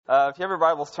If you have your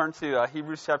Bibles, turn to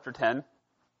Hebrews chapter 10.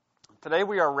 Today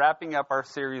we are wrapping up our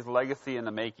series, Legacy in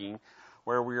the Making,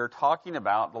 where we are talking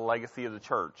about the legacy of the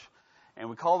church. And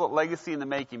we call it Legacy in the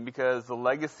Making because the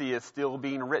legacy is still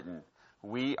being written.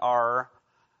 We are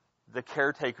the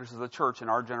caretakers of the church in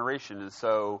our generation, and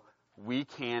so we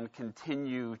can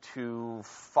continue to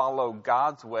follow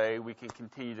God's way. We can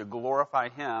continue to glorify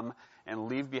Him and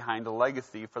leave behind a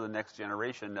legacy for the next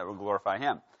generation that will glorify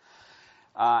Him.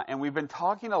 And we've been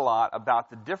talking a lot about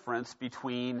the difference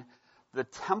between the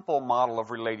temple model of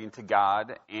relating to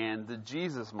God and the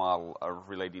Jesus model of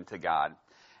relating to God.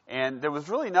 And there was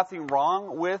really nothing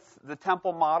wrong with the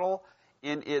temple model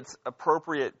in its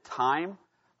appropriate time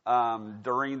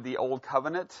during the Old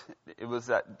Covenant. It was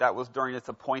that was during its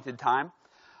appointed time.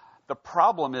 The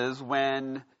problem is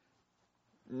when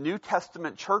New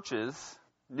Testament churches,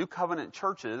 New Covenant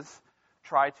churches,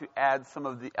 try to add some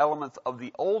of the elements of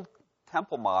the Old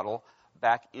temple model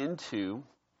back into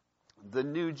the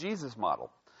new Jesus model.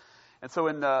 And so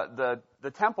in the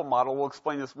temple model, we'll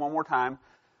explain this one more time.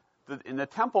 In the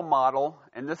temple model,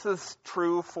 and this is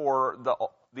true for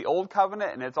the Old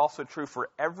Covenant, and it's also true for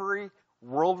every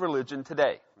world religion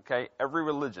today, okay? Every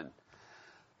religion.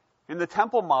 In the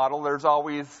temple model, there's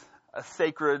always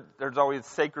sacred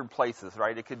places,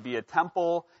 right? It could be a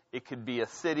temple, it could be a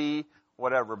city,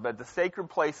 whatever. But the sacred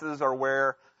places are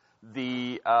where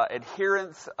the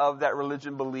adherents of that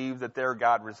religion believe that their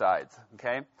God resides,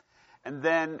 okay? And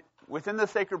then within the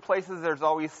sacred places, there's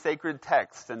always sacred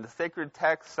texts. And the sacred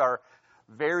texts are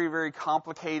very, very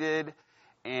complicated,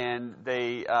 and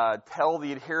they tell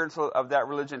the adherents of that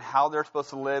religion how they're supposed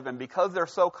to live. And because they're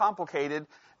so complicated,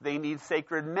 they need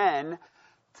sacred men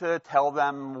to tell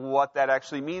them what that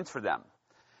actually means for them.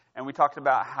 And we talked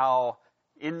about how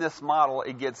in this model,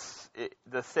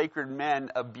 the sacred men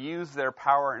abuse their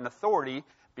power and authority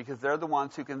because they're the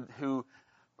ones who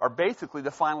are basically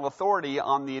the final authority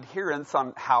on the adherents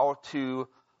on how to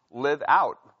live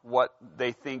out what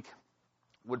they think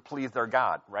would please their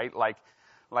God, right? Like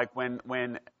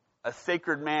when a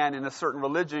sacred man in a certain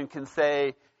religion can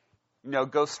say,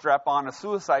 go strap on a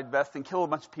suicide vest and kill a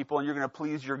bunch of people and you're going to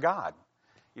please your God.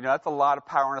 That's a lot of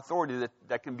power and authority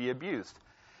that can be abused.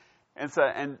 And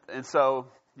so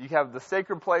you have the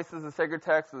sacred places, the sacred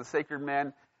texts, and the sacred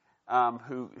men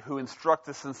who instruct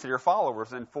the sincere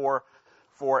followers. And for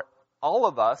all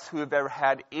of us who have ever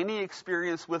had any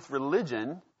experience with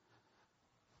religion,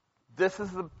 this is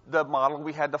the model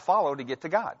we had to follow to get to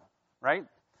God, right?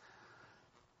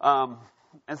 And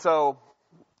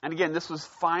again, this was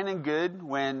fine and good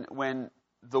when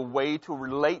the way to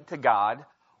relate to God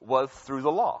was through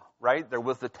the law, right? There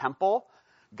was the temple.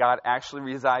 God actually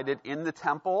resided in the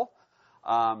temple.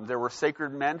 There were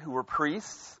sacred men who were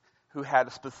priests who had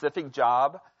a specific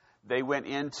job. They went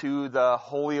into the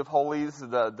Holy of Holies,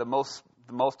 the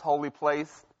most holy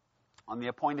place on the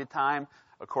appointed time,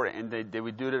 and they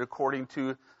would do it according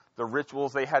to the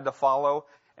rituals they had to follow,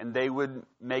 and they would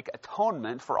make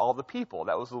atonement for all the people.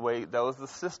 That was the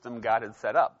system God had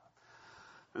set up.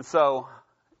 And so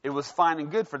it was fine and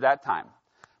good for that time.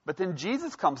 But then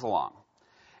Jesus comes along.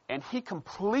 And he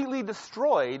completely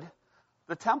destroyed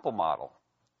the temple model.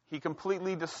 He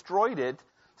completely destroyed it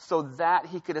so that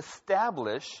he could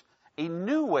establish a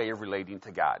new way of relating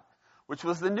to God, which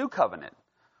was the new covenant,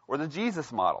 or the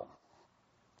Jesus model.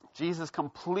 Jesus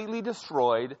completely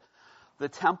destroyed the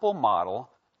temple model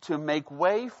to make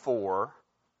way for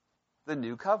the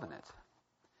new covenant.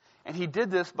 And he did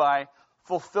this by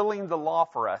fulfilling the law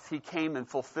for us. He came and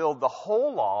fulfilled the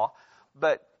whole law,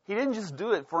 but he didn't just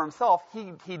do it for himself.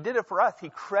 He did it for us. He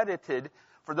credited,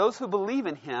 for those who believe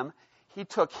in him, he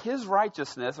took his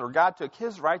righteousness, or God took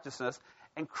his righteousness,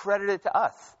 and credited it to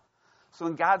us. So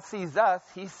when God sees us,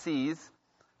 he sees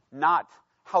not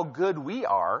how good we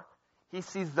are. He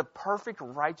sees the perfect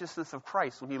righteousness of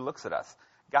Christ when he looks at us.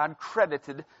 God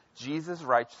credited Jesus'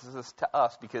 righteousness to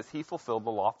us because he fulfilled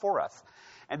the law for us.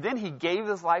 And then he gave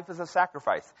his life as a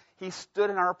sacrifice. He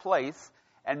stood in our place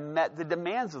and met the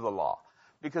demands of the law.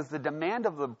 Because the demand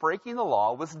of the breaking the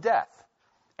law was death.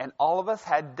 And all of us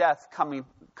had death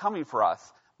coming for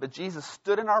us. But Jesus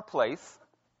stood in our place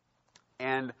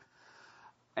and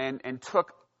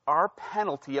took our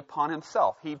penalty upon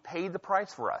himself. He paid the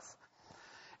price for us.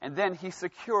 And then he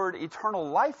secured eternal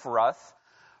life for us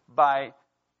by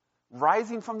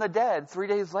rising from the dead 3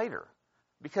 days later.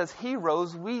 Because he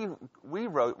rose, we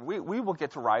will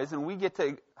get to rise, and we get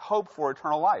to hope for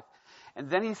eternal life.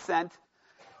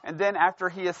 And then after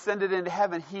he ascended into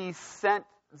heaven, he sent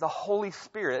the Holy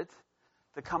Spirit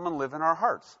to come and live in our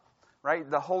hearts, right?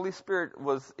 The Holy Spirit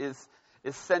is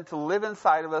sent to live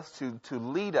inside of us, to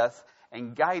lead us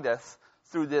and guide us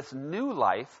through this new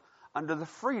life under the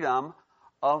freedom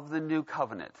of the new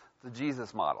covenant, the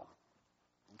Jesus model.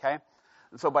 Okay?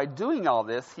 And so by doing all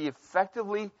this, he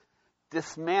effectively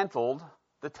dismantled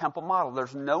the temple model.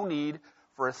 There's no need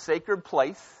for a sacred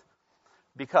place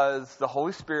because the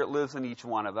Holy Spirit lives in each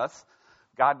one of us.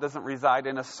 God doesn't reside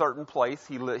in a certain place.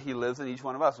 He lives in each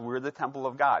one of us. We're the temple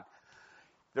of God.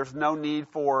 There's no need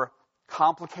for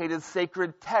complicated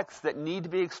sacred texts that need to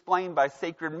be explained by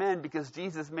sacred men because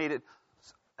Jesus made it,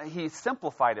 he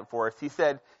simplified it for us. He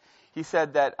said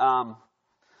that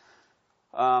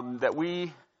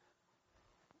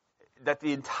that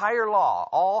the entire law,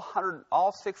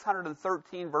 all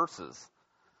 613 verses,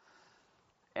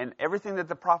 and everything that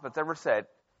the prophets ever said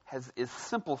is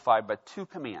simplified by two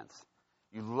commands.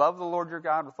 You love the Lord your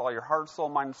God with all your heart, soul,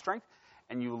 mind, and strength,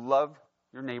 and you love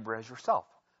your neighbor as yourself.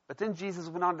 But then Jesus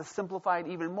went on to simplify it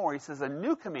even more. He says, a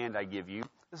new command I give you.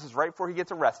 This is right before he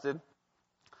gets arrested.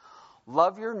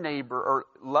 Love your neighbor, or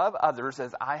love others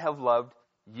as I have loved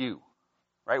you.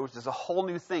 Right? Which is a whole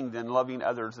new thing than loving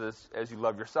others as you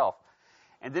love yourself.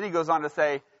 And then he goes on to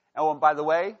say, oh, and by the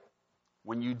way,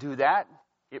 when you do that,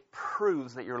 it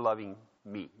proves that you're loving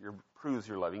me. It proves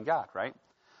you're loving God, right?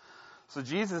 So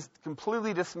Jesus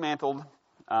completely dismantled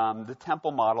the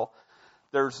temple model.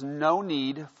 There's no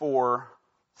need for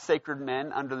sacred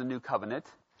men under the new covenant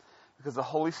because the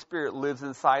Holy Spirit lives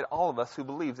inside all of us who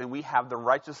believes, and we have the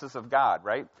righteousness of God,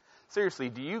 right? Seriously,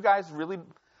 do you guys really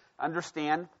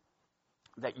understand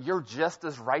that you're just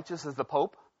as righteous as the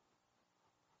Pope?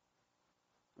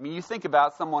 I mean, you think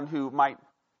about someone who might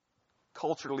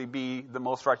culturally be the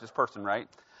most righteous person, right?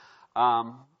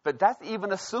 But that's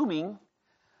even assuming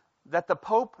that the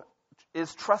Pope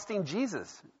is trusting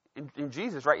Jesus, in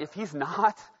Jesus, right? If he's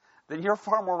not, then you're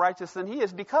far more righteous than he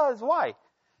is. Because, why?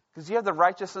 Because you have the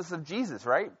righteousness of Jesus,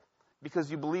 right? Because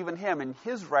you believe in him, and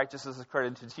his righteousness is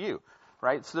credited to you,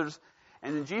 right?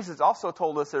 And then Jesus also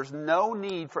told us there's no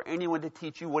need for anyone to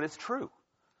teach you what is true.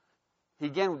 He,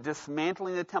 again,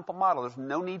 dismantling the temple model. There's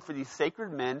no need for these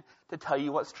sacred men to tell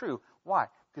you what's true. Why?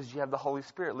 Because you have the Holy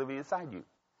Spirit living inside you.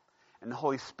 And the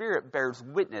Holy Spirit bears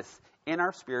witness in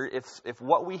our spirit if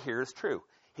what we hear is true.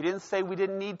 He didn't say we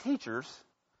didn't need teachers,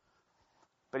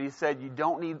 but he said you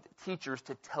don't need teachers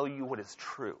to tell you what is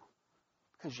true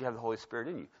because you have the Holy Spirit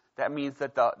in you. That means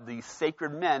that the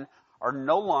sacred men are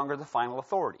no longer the final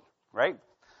authority, right?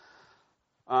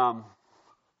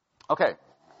 Okay.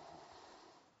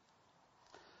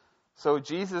 So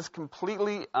Jesus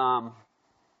completely... and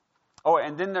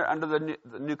then under the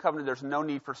new covenant, there's no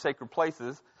need for sacred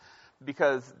places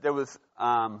because there was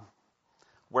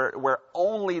where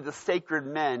only the sacred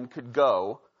men could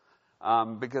go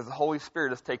because the Holy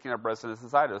Spirit is taking up residence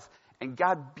inside us. And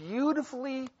God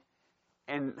beautifully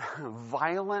and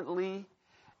violently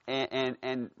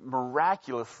and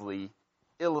miraculously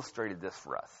illustrated this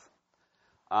for us.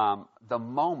 The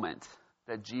moment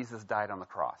that Jesus died on the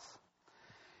cross.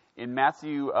 In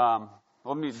Matthew,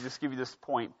 let me just give you this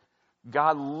point.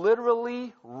 God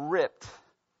literally ripped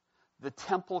the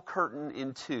temple curtain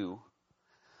in two,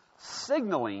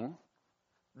 signaling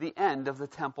the end of the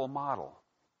temple model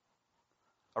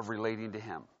of relating to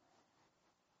him.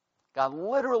 God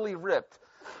literally ripped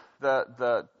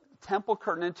the temple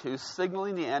curtain in two,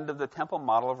 signaling the end of the temple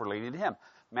model of relating to him.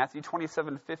 Matthew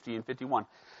 27:50 and 51.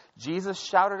 Jesus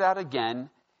shouted out again,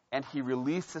 and he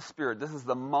released his spirit. This is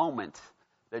the moment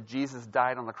that Jesus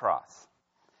died on the cross.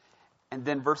 And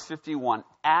then verse 51,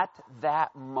 at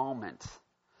that moment,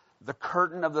 the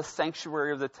curtain of the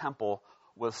sanctuary of the temple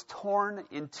was torn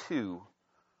in two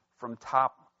from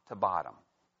top to bottom.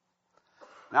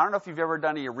 Now, I don't know if you've ever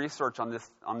done any research on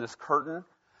this curtain,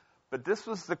 but this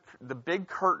was the big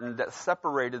curtain that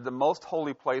separated the most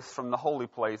holy place from the holy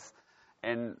place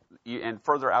and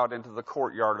further out into the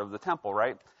courtyard of the temple,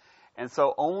 right? And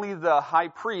so only the high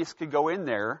priest could go in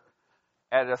there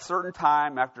at a certain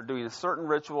time after doing certain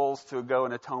rituals to go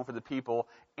and atone for the people,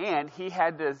 and he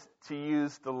had to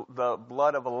use the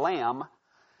blood of a lamb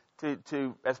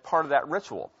to as part of that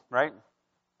ritual, right?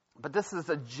 But this is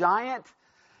a giant,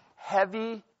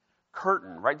 heavy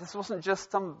curtain, right? This wasn't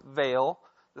just some veil.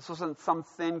 This wasn't some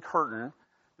thin curtain.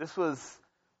 This was,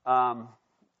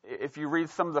 if you read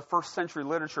some of the first century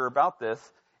literature about this,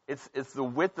 it's the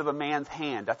width of a man's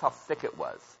hand. That's how thick it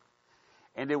was.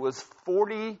 And it was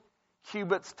 40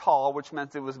 cubits tall, which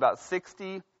meant it was about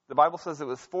 60. The Bible says it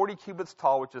was 40 cubits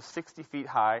tall, which is 60 feet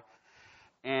high,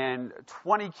 and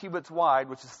 20 cubits wide,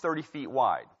 which is 30 feet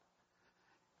wide.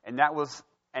 And that was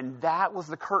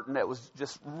the curtain that was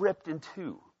just ripped in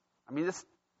two. I mean,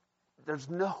 there's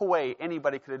no way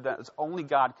anybody could have done this. Only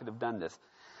God could have done this.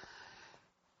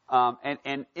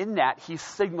 And in that, he's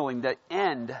signaling the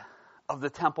end of the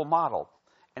temple model.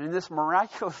 And in this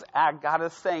miraculous act, God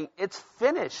is saying, it's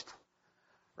finished.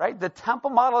 Right? The temple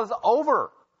model is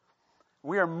over.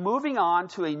 We are moving on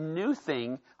to a new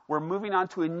thing. We're moving on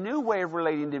to a new way of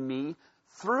relating to me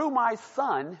through my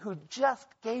Son who just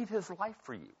gave his life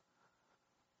for you.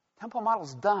 Temple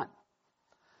model's done.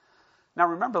 Now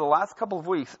remember, the last couple of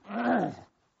weeks,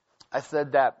 I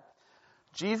said that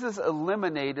Jesus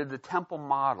eliminated the temple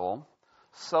model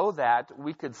so that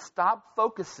we could stop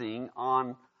focusing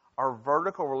on our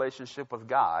vertical relationship with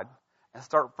God and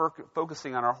start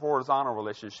focusing on our horizontal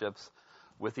relationships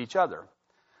with each other.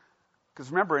 Because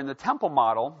remember, in the temple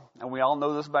model, and we all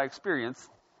know this by experience,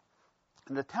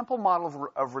 in the temple model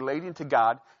of relating to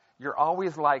God, you're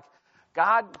always like,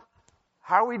 God,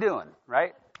 how are we doing,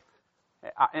 right?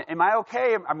 Am I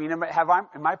okay? I mean, am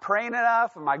I praying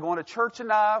enough? Am I going to church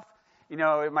enough? You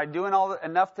know, am I doing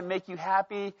enough to make you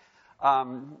happy?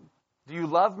 Do you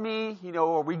love me? You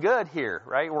know, are we good here,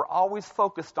 right? We're always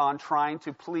focused on trying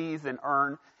to please and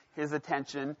earn his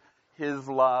attention, his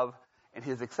love, and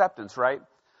his acceptance, right?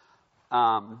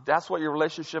 That's what your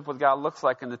relationship with God looks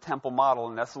like in the temple model,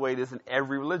 and that's the way it is in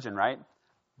every religion, right?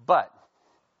 But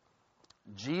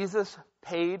Jesus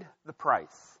paid the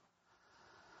price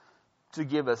to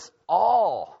give us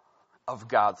all of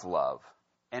God's love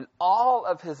and all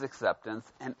of his acceptance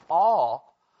and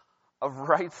all of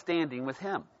right standing with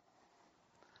him.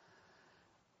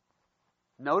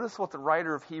 Notice what the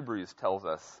writer of Hebrews tells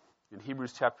us in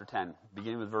Hebrews chapter 10,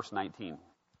 beginning with verse 19.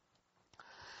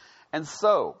 And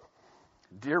so,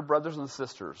 dear brothers and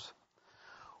sisters,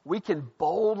 we can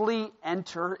boldly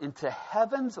enter into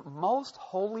heaven's most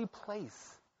holy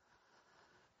place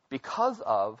because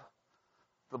of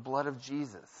the blood of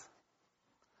Jesus.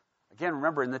 Again,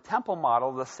 remember, in the temple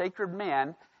model, the sacred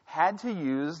man had to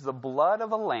use the blood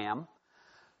of a lamb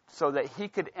so that he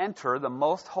could enter the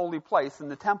most holy place in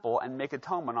the temple and make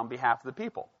atonement on behalf of the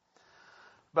people.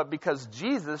 But because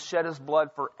Jesus shed his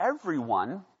blood for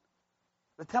everyone,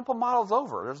 the temple model's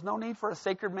over. There's no need for a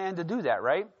sacred man to do that,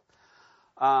 right?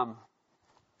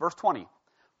 Verse 20.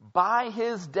 By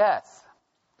his death,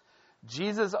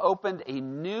 Jesus opened a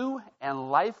new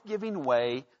and life-giving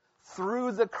way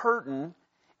through the curtain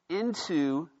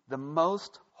into the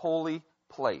most holy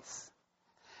place.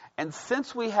 And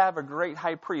since we have a great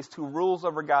high priest who rules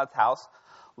over God's house,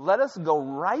 let us go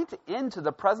right into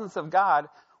the presence of God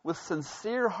with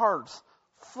sincere hearts,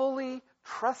 fully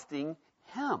trusting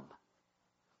him.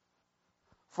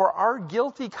 For our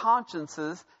guilty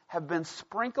consciences have been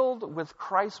sprinkled with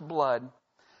Christ's blood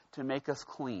to make us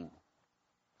clean,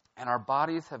 and our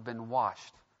bodies have been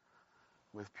washed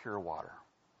with pure water.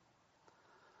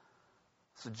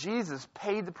 So Jesus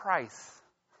paid the price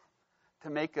to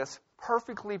make us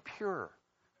perfectly pure,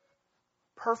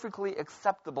 perfectly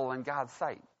acceptable in God's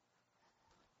sight.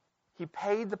 He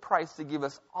paid the price to give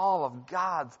us all of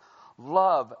God's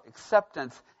love,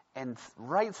 acceptance, and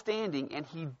right standing, and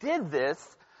he did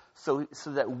this so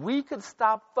that we could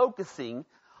stop focusing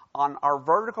on our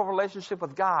vertical relationship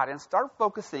with God and start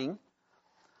focusing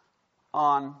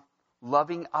on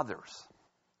loving others.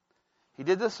 He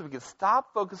did this so we could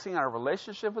stop focusing on our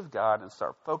relationship with God and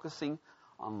start focusing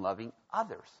on loving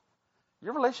others.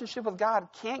 Your relationship with God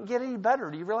can't get any better.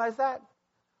 Do you realize that?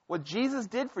 What Jesus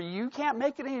did for you, you can't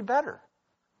make it any better.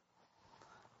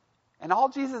 And all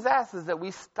Jesus asks is that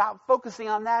we stop focusing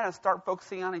on that and start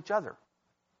focusing on each other.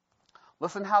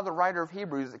 Listen how the writer of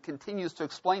Hebrews continues to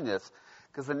explain this,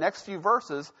 because the next few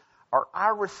verses are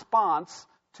our response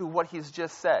to what he's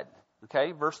just said.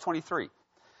 Okay, verse 23.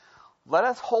 Let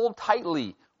us hold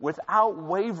tightly without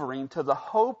wavering to the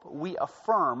hope we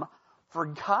affirm, for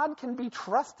God can be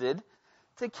trusted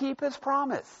to keep his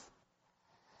promise.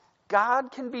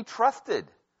 God can be trusted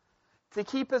to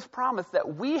keep his promise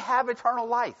that we have eternal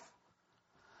life.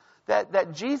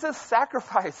 That Jesus'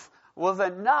 sacrifice was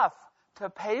enough to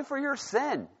pay for your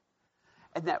sin.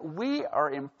 And that we are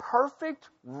in perfect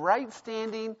right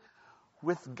standing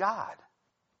with God.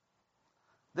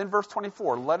 Then verse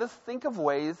 24, let us think of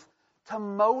ways to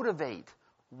motivate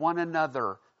one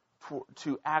another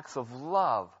to acts of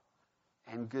love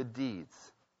and good deeds.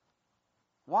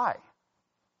 Why?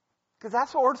 Because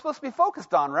that's what we're supposed to be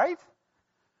focused on, right?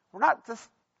 We're not just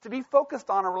to be focused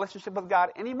on a relationship with God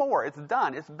anymore. It's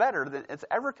done. It's better than it's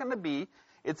ever going to be.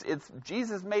 It's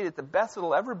Jesus made it the best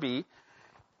it'll ever be.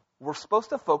 We're supposed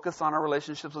to focus on our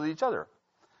relationships with each other.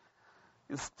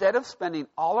 Instead of spending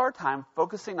all our time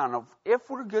focusing on if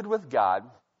we're good with God,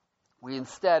 we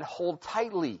instead hold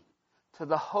tightly to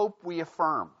the hope we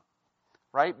affirm,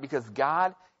 right? Because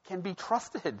God can be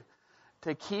trusted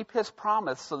to keep his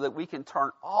promise so that we can turn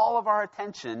all of our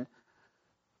attention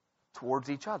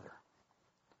towards each other.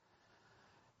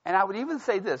 And I would even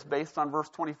say this, based on verse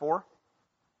 24,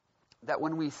 that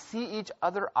when we see each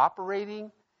other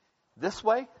operating this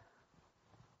way,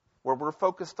 where we're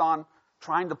focused on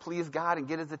trying to please God and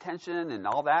get his attention and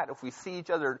all that, if we see each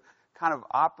other kind of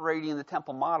operating in the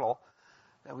temple model,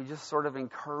 that we just sort of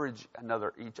encourage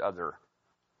each other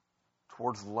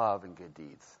towards love and good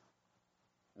deeds.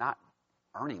 Not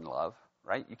earning love,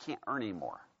 right? You can't earn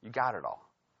anymore. You got it all.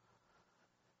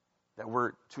 That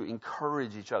we're to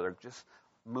encourage each other, just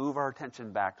move our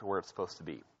attention back to where it's supposed to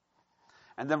be.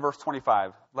 And then verse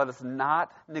 25, let us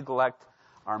not neglect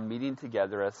our meeting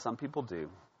together as some people do,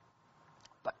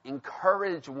 but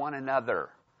encourage one another,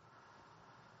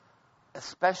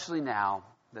 especially now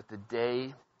that the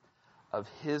day of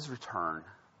his return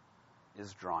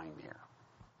is drawing near.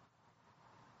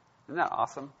 Isn't that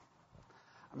awesome?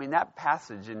 I mean, that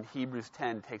passage in Hebrews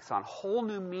 10 takes on whole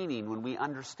new meaning when we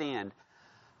understand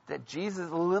that Jesus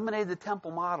eliminated the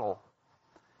temple model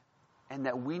and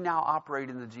that we now operate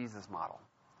in the Jesus model.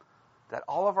 That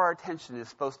all of our attention is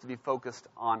supposed to be focused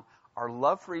on our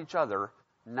love for each other,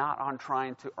 not on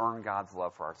trying to earn God's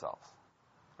love for ourselves.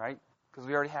 Right? Because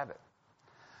we already have it.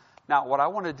 Now, what I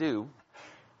want to do,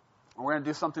 we're going to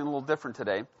do something a little different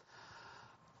today.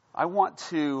 I want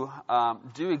to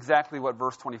do exactly what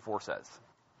verse 24 says.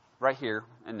 Right here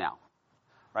and now.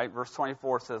 Right? Verse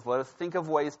 24 says, let us think of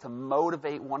ways to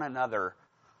motivate one another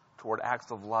toward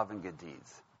acts of love and good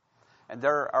deeds. And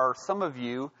there are some of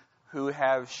you who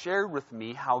have shared with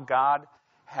me how God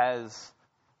has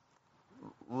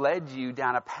led you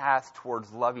down a path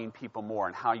towards loving people more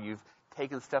and how you've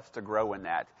taken steps to grow in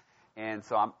that. And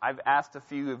so I've asked a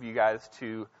few of you guys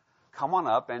to come on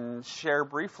up and share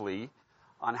briefly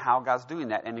on how God's doing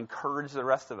that and encourage the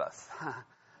rest of us.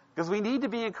 Because we need to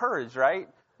be encouraged, right?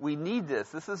 We need this.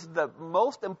 This is the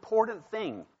most important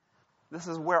thing. This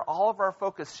is where all of our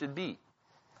focus should be.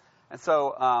 And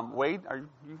so, Wade, are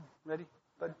you ready,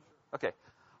 bud? Okay.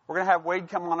 We're going to have Wade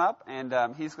come on up,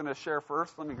 and he's going to share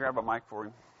first. Let me grab a mic for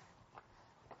him.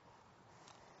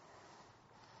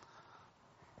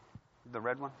 The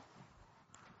red one?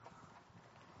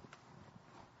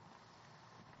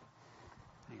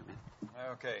 Hang on, man.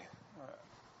 Okay.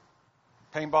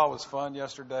 Paintball was fun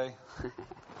yesterday.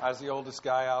 I was the oldest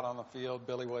guy out on the field.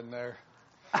 Billy wasn't there.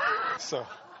 So,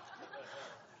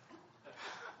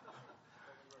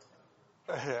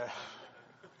 yeah.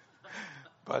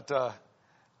 But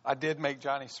I did make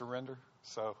Johnny surrender.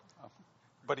 So,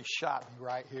 but he shot me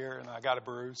right here, and I got a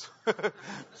bruise.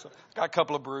 So, got a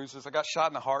couple of bruises. I got shot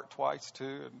in the heart twice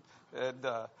too, and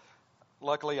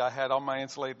luckily, I had on my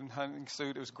insulated hunting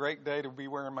suit. It was a great day to be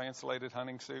wearing my insulated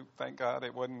hunting suit. Thank God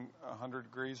it wasn't 100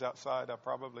 degrees outside. I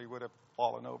probably would have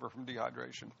fallen over from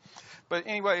dehydration. But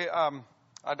anyway,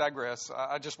 I digress.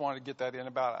 I just wanted to get that in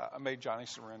about I made Johnny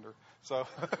surrender. So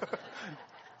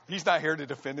he's not here to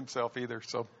defend himself either.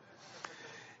 So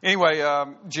anyway,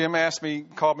 Jim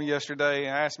called me yesterday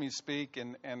and asked me to speak,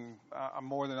 and I'm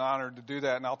more than honored to do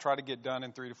that. And I'll try to get done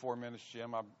in 3 to 4 minutes,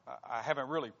 Jim. I haven't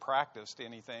really practiced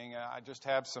anything. I just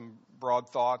have some broad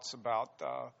thoughts about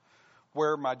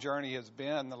where my journey has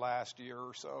been the last year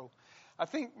or so. I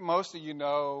think most of you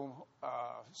know,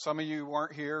 some of you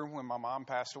weren't here when my mom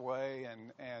passed away,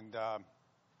 and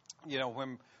you know,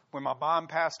 when my mom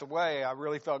passed away, I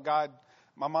really felt God.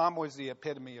 My mom was the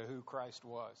epitome of who Christ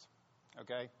was.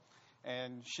 Okay,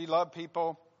 and she loved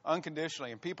people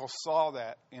unconditionally, and people saw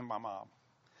that in my mom,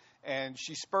 and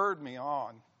she spurred me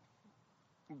on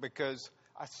because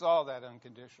I saw that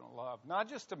unconditional love, not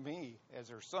just to me as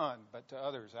her son, but to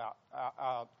others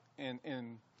out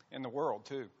in the world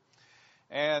too.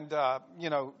 And you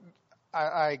know,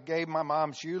 I gave my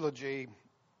mom's eulogy,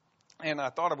 and I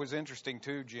thought it was interesting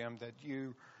too, Jim, that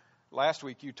last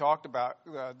week you talked about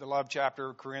the love chapter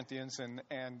of Corinthians,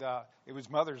 and it was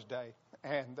Mother's Day,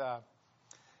 and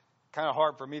kind of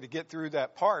hard for me to get through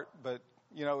that part, but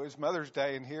you know, it was Mother's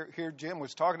Day, and here Jim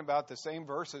was talking about the same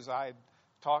verses I had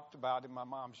talked about in my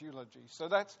mom's eulogy. So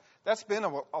that's been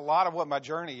a lot of what my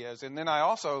journey is. And then I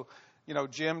also, you know,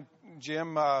 Jim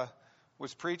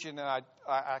was preaching, and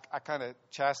I kind of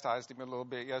chastised him a little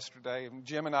bit yesterday. And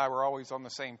Jim and I were always on the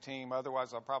same team.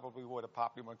 Otherwise, I probably would have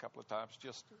popped him a couple of times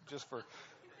just for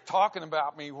talking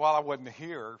about me while I wasn't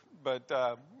here. But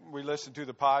we listened to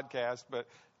the podcast, but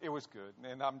it was good.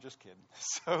 And I'm just kidding.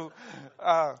 So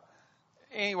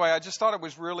anyway, I just thought it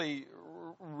was really,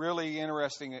 really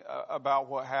interesting about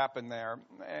what happened there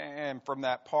and from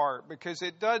that part, because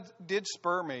it did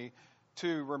spur me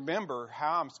to remember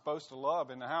how I'm supposed to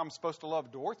love, and how I'm supposed to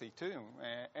love Dorothy too,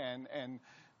 and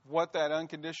what that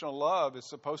unconditional love is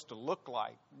supposed to look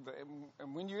like.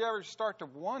 And when you ever start to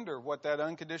wonder what that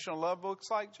unconditional love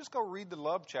looks like, just go read the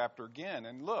love chapter again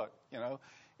and look,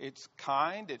 it's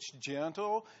kind, it's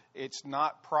gentle, it's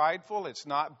not prideful, it's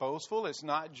not boastful, it's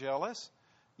not jealous,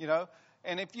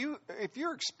 And if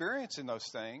you're experiencing those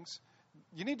things,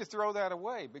 you need to throw that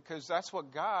away, because that's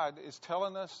what God is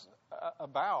telling us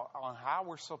about on how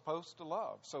we're supposed to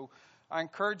love. So I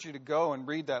encourage you to go and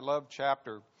read that love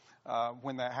chapter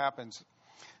when that happens.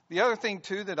 The other thing,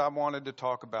 too, that I wanted to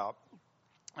talk about,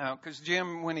 because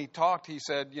Jim, when he talked, he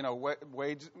said,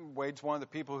 Wade's one of the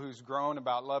people who's grown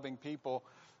about loving people,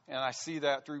 and I see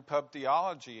that through pub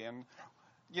theology. And,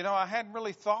 I hadn't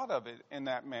really thought of it in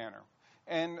that manner.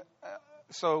 And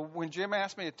so when Jim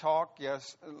asked me to talk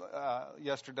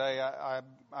yesterday,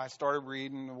 I started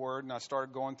reading the Word, and I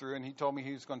started going through, and he told me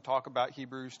he was going to talk about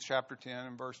Hebrews chapter 10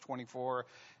 and verse 24.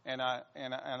 And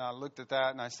I looked at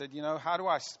that, and I said, how do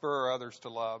I spur others to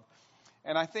love?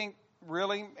 And I think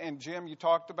really, and Jim, you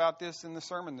talked about this in the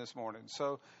sermon this morning.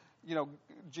 So,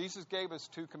 Jesus gave us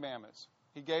 2 commandments.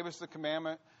 He gave us the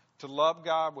commandment to love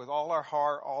God with all our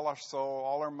heart, all our soul,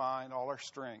 all our mind, all our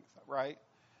strength, right?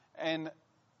 And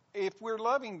if we're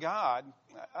loving God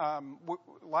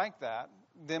like that,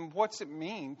 then what's it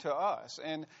mean to us?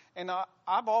 And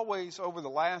I've always, over the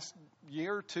last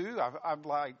year or two, I've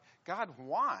like, God,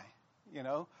 why?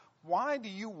 Why do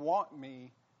you want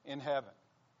me in heaven?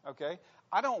 Okay?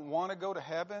 I don't want to go to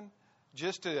heaven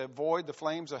just to avoid the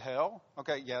flames of hell.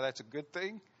 Okay, yeah, that's a good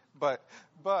thing. But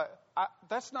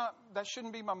that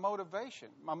shouldn't be my motivation.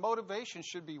 My motivation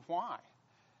should be why.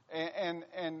 And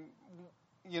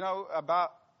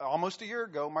about almost a year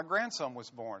ago, my grandson was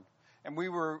born. And we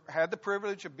had the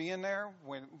privilege of being there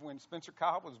when Spencer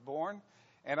Kyle was born.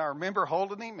 And I remember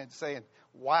holding him and saying,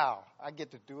 wow, I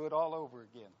get to do it all over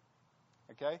again.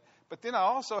 Okay? But then I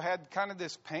also had kind of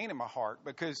this pain in my heart,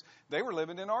 because they were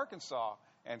living in Arkansas.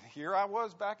 And here I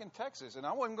was back in Texas. And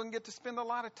I wasn't going to get to spend a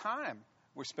lot of time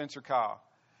with Spencer Kyle.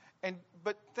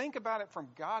 But think about it from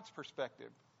God's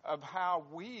perspective of how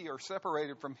we are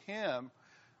separated from Him,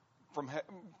 from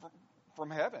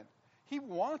heaven. He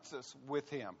wants us with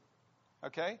Him.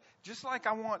 Okay? Just like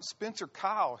I want Spencer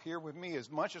Kyle here with me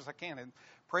as much as I can. And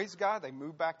praise God, they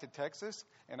moved back to Texas,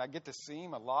 and I get to see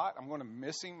him a lot. I'm going to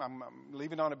miss him. I'm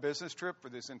leaving on a business trip for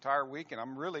this entire week, and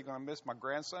I'm really going to miss my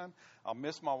grandson. I'll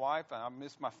miss my wife, and I'll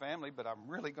miss my family, but I'm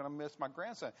really going to miss my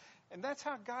grandson. And that's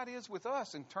how God is with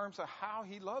us in terms of how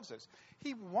He loves us.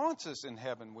 He wants us in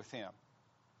heaven with Him.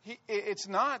 It's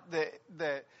not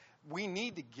that we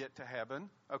need to get to heaven,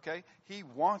 okay? He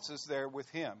wants us there with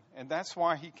Him. And that's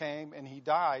why He came and He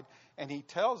died. And He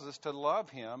tells us to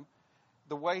love Him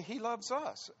the way He loves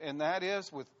us. And that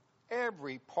is with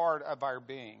every part of our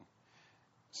being.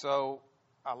 So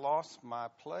I lost my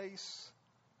place.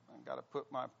 I've got to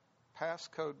put my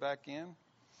passcode back in.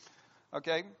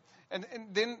 Okay? And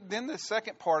then the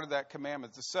second part of that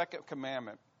commandment, the second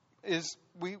commandment, is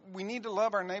we need to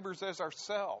love our neighbors as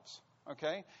ourselves.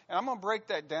 Okay? And I'm going to break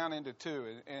that down into 2.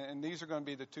 And these are going to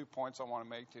be the 2 points I want to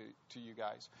make to you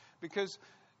guys. Because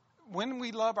when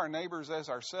we love our neighbors as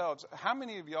ourselves, how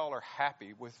many of y'all are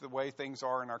happy with the way things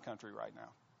are in our country right now?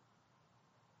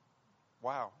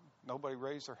 Wow. Nobody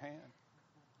raised their hand.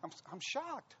 I'm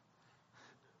shocked.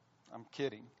 I'm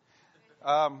kidding.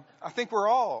 I think we're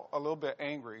all a little bit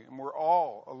angry, and we're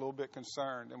all a little bit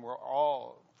concerned, and we're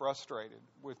all frustrated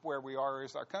with where we are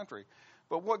as our country.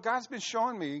 But what God's been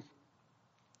showing me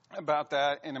about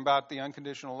that, and about the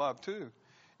unconditional love too,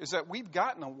 is that we've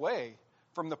gotten away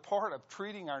from the part of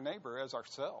treating our neighbor as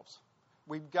ourselves.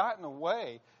 We've gotten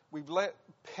away. We've let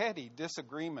petty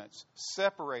disagreements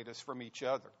separate us from each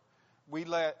other. We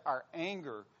let our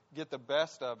anger get the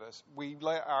best of us. We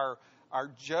let our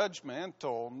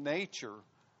judgmental nature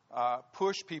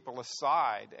push people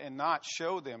aside and not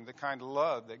show them the kind of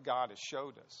love that God has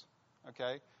showed us.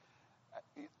 Okay?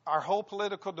 Our whole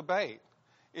political debate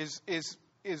is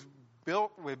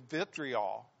built with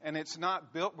vitriol, and it's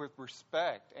not built with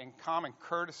respect and common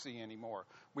courtesy anymore.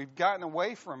 We've gotten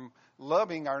away from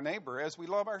loving our neighbor as we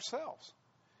love ourselves.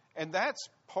 And that's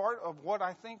part of what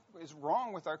I think is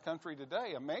wrong with our country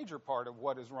today. A major part of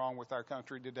what is wrong with our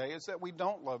country today is that we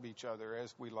don't love each other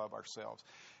as we love ourselves.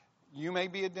 You may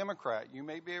be a Democrat. You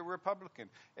may be a Republican.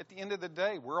 At the end of the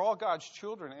day, we're all God's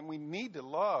children, and we need to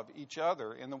love each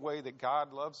other in the way that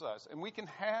God loves us. And we can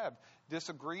have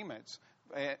disagreements.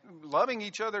 Loving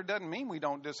each other doesn't mean we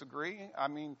don't disagree. I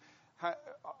mean,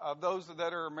 of those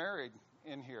that are married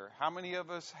in here, how many of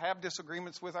us have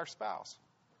disagreements with our spouse?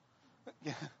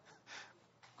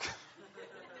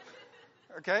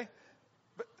 Okay?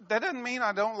 But that doesn't mean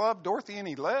I don't love Dorothy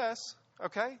any less.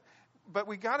 Okay? but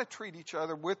we got to treat each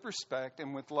other with respect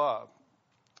and with love.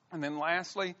 And then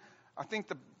lastly, I think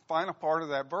the final part of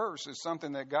that verse is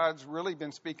something that God's really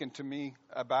been speaking to me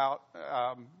about,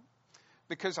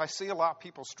 because I see a lot of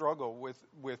people struggle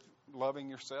with loving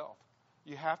yourself.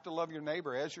 You have to love your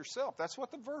neighbor as yourself. That's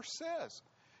what the verse says.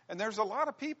 And there's a lot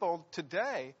of people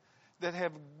today that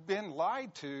have been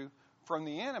lied to from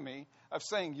the enemy of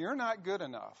saying, you're not good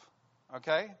enough,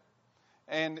 okay?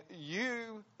 And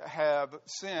you have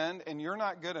sinned and you're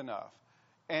not good enough.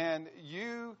 And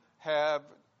you have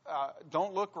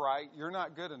don't look right, you're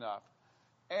not good enough.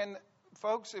 And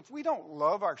folks, if we don't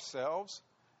love ourselves,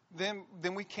 then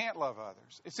we can't love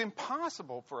others. It's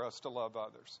impossible for us to love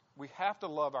others. We have to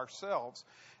love ourselves.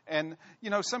 And,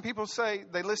 some people say,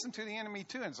 they listen to the enemy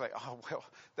too and say, oh, well,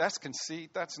 that's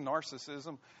conceit, that's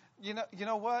narcissism. You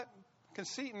know what?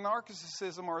 Conceit and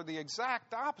narcissism are the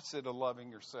exact opposite of loving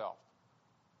yourself.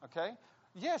 Okay?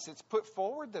 Yes, it's put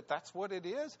forward that that's what it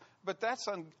is, but that's,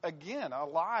 again, a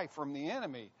lie from the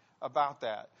enemy about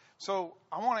that. So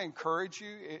I want to encourage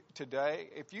you today,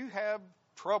 if you have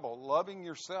trouble loving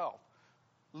yourself,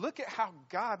 look at how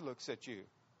God looks at you.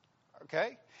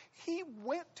 Okay? He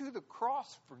went to the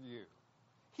cross for you.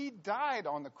 He died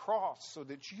on the cross so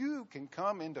that you can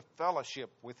come into fellowship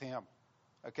with him.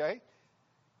 Okay?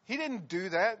 He didn't do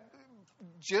that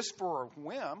just for a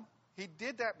whim. He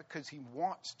did that because he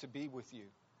wants to be with you.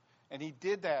 And he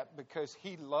did that because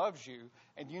he loves you.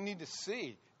 And you need to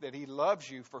see that he loves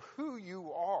you for who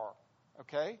you are.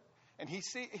 Okay? And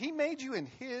he made you in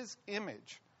his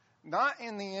image. Not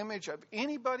in the image of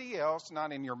anybody else,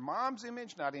 not in your mom's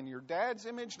image, not in your dad's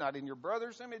image, not in your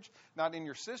brother's image, not in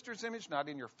your sister's image, not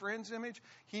in your friend's image.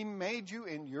 He made you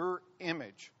in your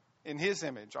image, in his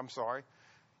image, I'm sorry.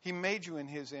 He made you in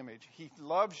his image. He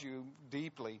loves you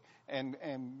deeply and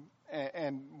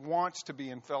wants to be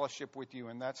in fellowship with you,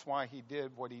 and that's why he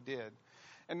did what he did.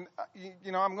 And,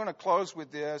 I'm going to close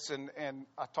with this, and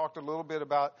I talked a little bit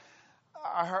about,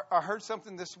 I heard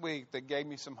something this week that gave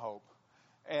me some hope.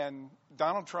 And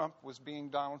Donald Trump was being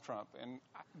Donald Trump. And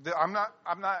I'm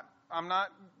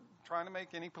not trying to make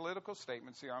any political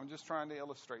statements here. I'm just trying to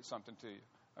illustrate something to you.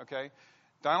 Okay?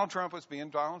 Donald Trump was being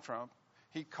Donald Trump.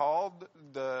 He called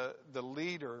the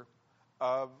leader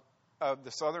of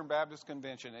the Southern Baptist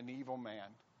Convention an evil man.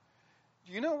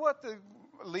 Do you know what the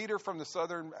leader from the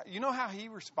Southern, you know how he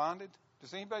responded?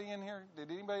 Does anybody in here,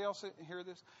 did anybody else hear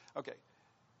this? Okay.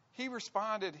 He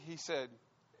responded, he said,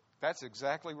 that's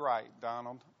exactly right,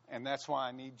 Donald, and that's why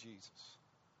I need Jesus.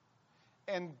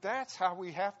 And that's how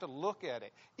we have to look at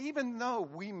it. Even though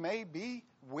we may be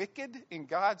wicked in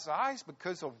God's eyes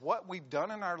because of what we've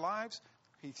done in our lives,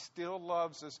 he still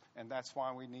loves us, and that's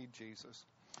why we need Jesus.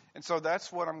 And so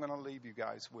that's what I'm going to leave you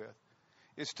guys with,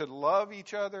 is to love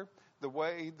each other the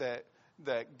way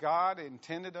that God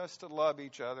intended us to love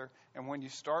each other. And when you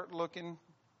start looking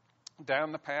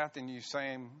down the path and you're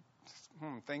saying,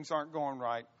 things aren't going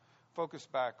right, focus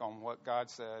back on what God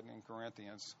said in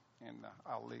Corinthians, and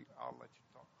I'll let you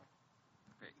talk.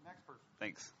 Great. Next person.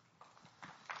 Thanks.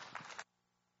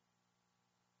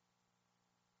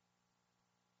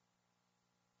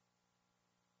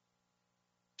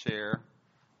 Share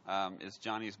is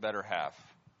Johnny's better half.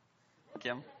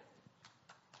 Kim?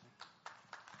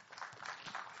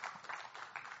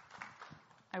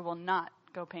 I will not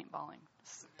go paintballing.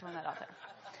 Just throwing that out there.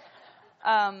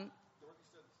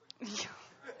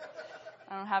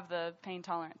 I don't have the pain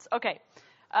tolerance. Okay.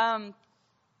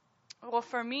 Well,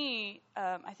 for me,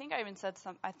 I think I even said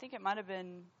I think it might have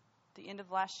been the end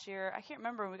of last year. I can't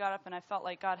remember when we got up and I felt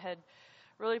like God had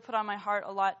really put on my heart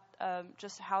a lot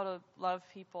just how to love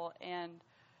people and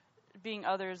being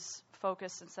others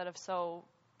focused instead of so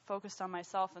focused on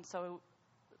myself. And so,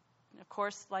 of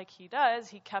course, like he does,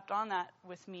 he kept on that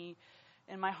with me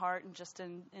in my heart and just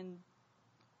in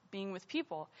being with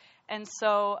people. And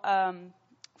so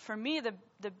for me,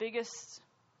 the biggest,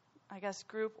 I guess,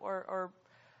 group or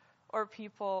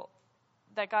people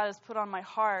that God has put on my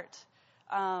heart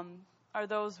are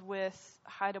those with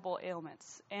hideable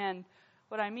ailments. And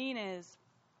what I mean is,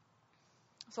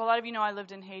 so a lot of you know I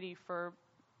lived in Haiti for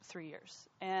 3 years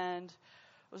and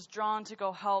was drawn to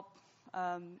go help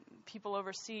people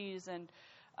overseas. And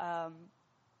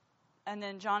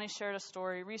then Johnny shared a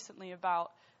story recently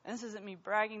about, and this isn't me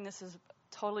bragging, this is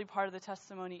totally part of the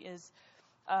testimony, is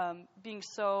having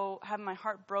my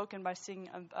heart broken by seeing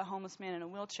a homeless man in a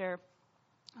wheelchair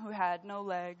who had no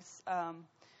legs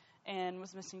and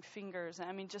was missing fingers. And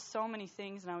I mean, just so many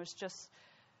things. And I was just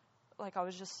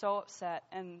so upset.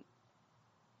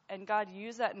 And God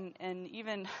used that, and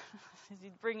even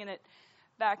bringing it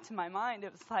back to my mind,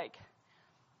 it was like,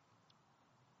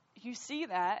 you see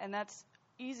that, and that's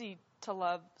easy to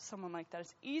love someone like that.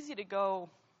 It's easy to go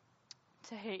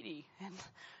to Haiti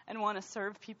and want to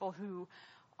serve people who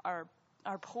are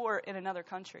poor in another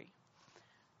country.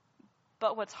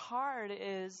 But what's hard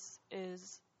is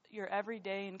your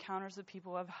everyday encounters with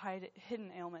people who have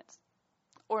hidden ailments,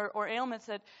 or ailments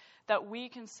that we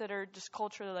consider just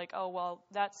culturally like, oh, well,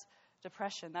 that's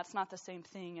depression. That's not the same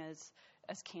thing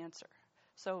as cancer.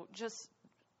 So just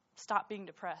stop being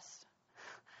depressed.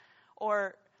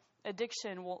 Or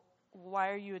addiction. Well, why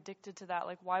are you addicted to that?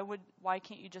 Like, why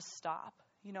can't you just stop?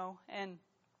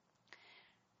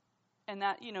 And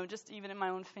that, just even in my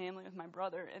own family with my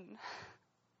brother, and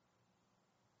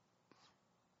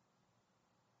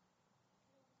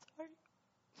sorry,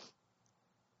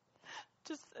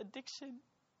 just addiction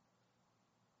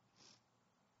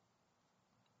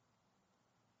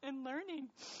and learning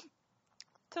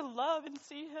to love and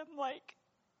see him like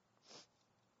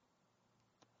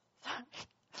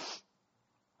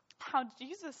how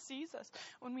Jesus sees us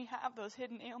when we have those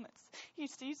hidden ailments. He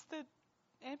sees the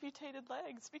amputated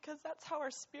legs, because that's how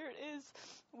our spirit is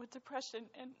with depression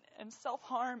and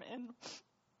self-harm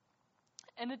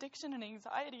and addiction and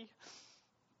anxiety.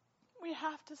 We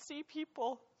have to see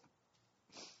people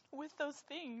with those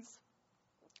things,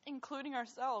 including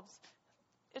ourselves.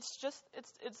 It's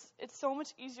so much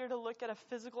easier to look at a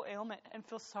physical ailment and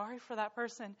feel sorry for that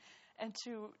person and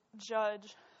to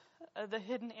judge the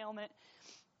hidden ailment,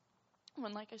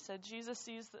 when, like I said, Jesus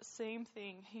sees the same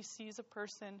thing. He sees a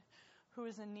person who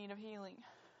is in need of healing,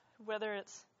 whether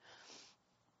it's,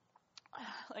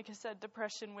 like I said,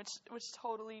 depression, which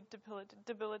totally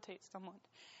debilitates someone.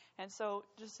 And so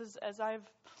just as I've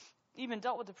even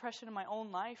dealt with depression in my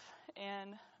own life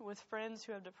and with friends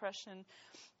who have depression,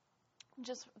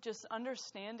 just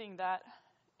understanding that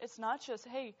it's not just,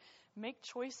 hey, make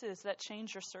choices that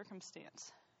change your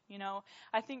circumstance.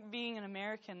 I think being an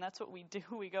American, that's what we do.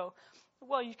 We go,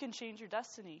 well, you can change your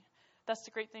destiny. That's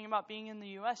the great thing about being in the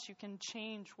U.S. You can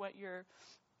change where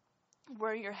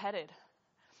you're headed.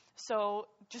 So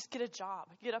just get a job.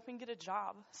 Get up and get a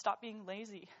job. Stop being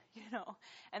lazy,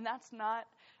 And that's not,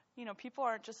 people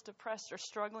aren't just depressed or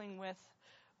struggling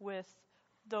with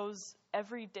those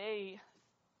everyday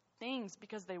things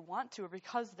because they want to, or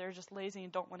because they're just lazy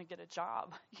and don't want to get a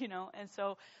job, And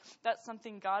so that's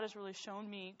something God has really shown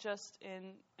me just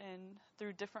in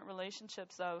through different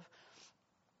relationships of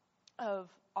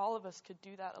all of us could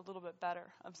do that a little bit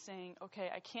better, of saying, okay,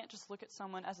 I can't just look at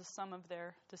someone as a sum of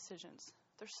their decisions.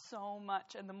 There's so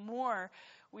much. And the more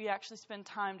we actually spend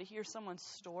time to hear someone's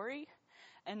story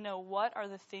and know what are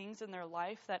the things in their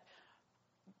life that,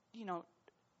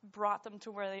 brought them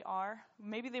to where they are.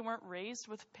 Maybe they weren't raised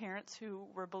with parents who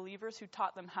were believers who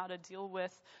taught them how to deal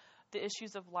with the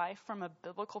issues of life from a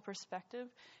biblical perspective.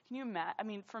 Can you imagine? I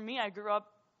mean, for me, I grew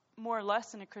up more or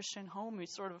less in a Christian home. We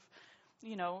sort of,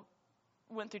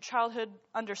 went through childhood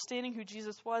understanding who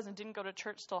Jesus was and didn't go to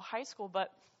church till high school,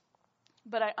 but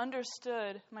I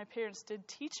understood, my parents did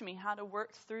teach me how to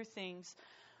work through things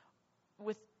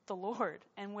with the Lord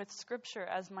and with Scripture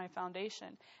as my foundation.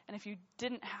 And if you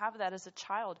didn't have that as a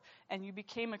child and you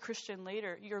became a Christian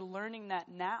later, you're learning that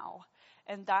now.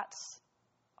 And that's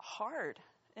hard.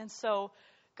 And so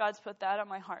God's put that on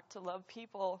my heart, to love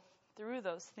people through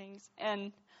those things.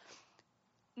 And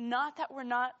not that we're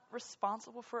not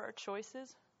responsible for our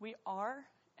choices. We are,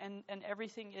 and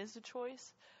everything is a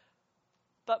choice.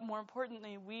 But more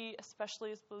importantly, we,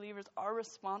 especially as believers, are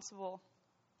responsible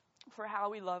for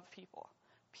how we love people,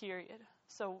 period.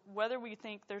 So whether we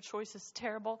think their choice is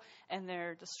terrible and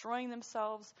they're destroying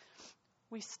themselves,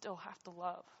 we still have to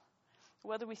love.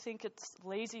 Whether we think it's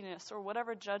laziness or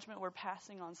whatever judgment we're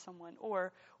passing on someone,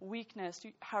 or weakness,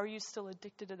 how are you still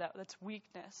addicted to that? That's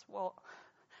weakness. Well,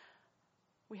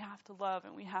 we have to love,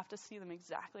 and we have to see them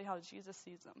exactly how Jesus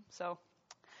sees them. So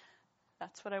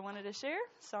that's what I wanted to share.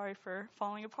 Sorry for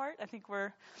falling apart. I think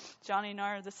Johnny and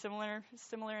I are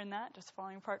similar in that, just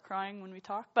falling apart, crying when we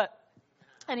talk. But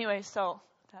anyway, so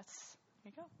there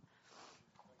you go.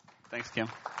 Thanks, Kim.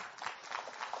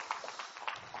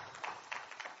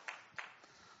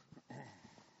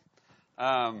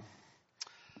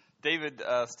 David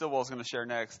Stillwell is going to share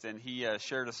next, and he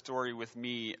shared a story with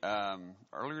me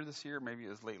earlier this year. Maybe it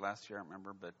was late last year, I don't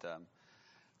remember. But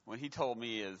when he told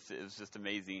me, it was just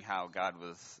amazing how God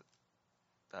was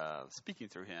speaking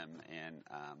through him, and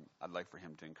I'd like for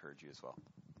him to encourage you as well.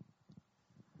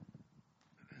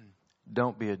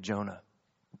 Don't be a Jonah.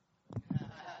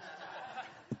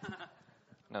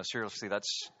 No, seriously,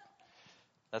 that's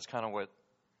kind of what,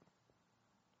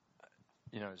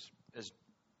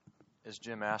 as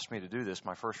Jim asked me to do this,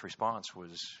 my first response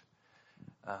was,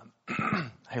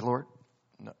 hey, Lord,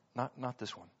 no, not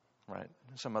this one, right?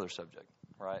 Some other subject,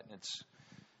 right? It's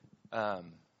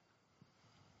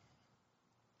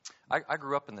I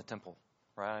grew up in the temple,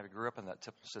 right? I grew up in that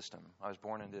temple system. I was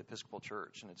born into the Episcopal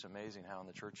Church, and it's amazing how in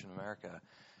the church in America,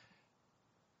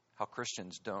 how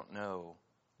Christians don't know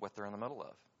what they're in the middle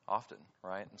of often,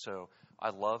 right? And so I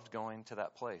loved going to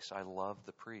that place. I loved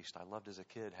the priest. I loved as a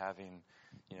kid having,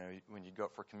 when you'd go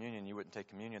up for communion, you wouldn't take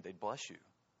communion, they'd bless you,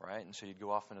 right? And so you'd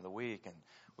go off into the week, and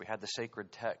we had the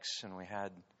sacred texts, and we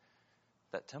had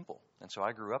that temple. And so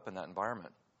I grew up in that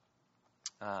environment.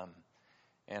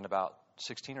 And about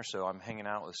 16 or so, I'm hanging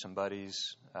out with some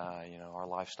buddies. Our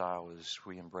lifestyle was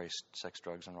we embraced sex,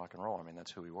 drugs, and rock and roll. I mean,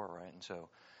 that's who we were, right? And so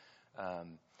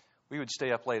we would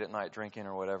stay up late at night drinking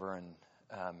or whatever, and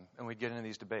we'd get into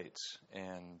these debates.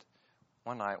 And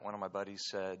one night, one of my buddies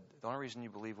said, the only reason you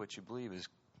believe what you believe is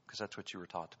because that's what you were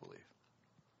taught to believe.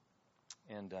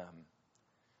 And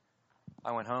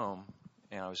I went home,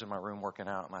 and I was in my room working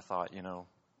out, and I thought,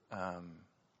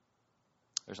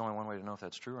 there's only one way to know if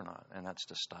that's true or not, and that's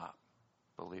to stop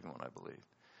believing what I believe.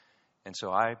 And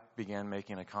so I began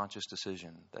making a conscious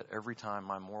decision that every time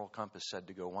my moral compass said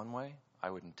to go one way, I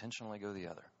would intentionally go the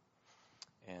other.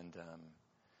 And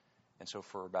so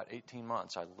for about 18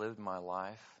 months, I lived my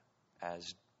life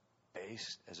as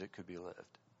base as it could be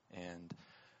lived. And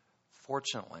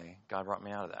fortunately, God brought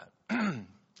me out of that.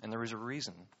 And there was a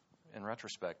reason, in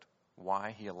retrospect,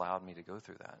 why he allowed me to go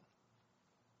through that.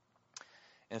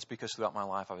 And it's because throughout my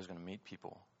life, I was going to meet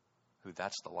people who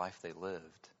that's the life they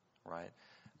lived, right?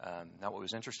 Now, what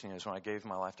was interesting is when I gave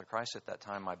my life to Christ at that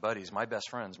time, my buddies, my best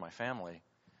friends, my family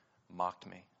mocked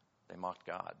me. They mocked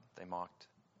God. They mocked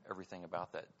everything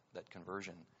about that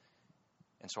conversion.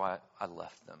 And so I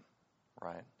left them,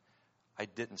 right? I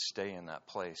didn't stay in that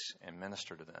place and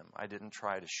minister to them. I didn't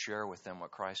try to share with them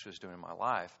what Christ was doing in my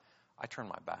life. I turned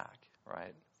my back, right?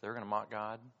 If they're going to mock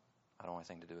God, I don't want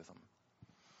anything to do with them.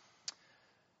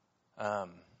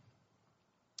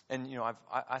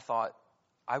 I thought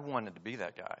I wanted to be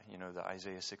that guy, the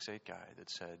Isaiah 6:8 guy that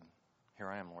said, "Here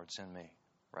I am, Lord, send me."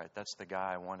 Right? That's the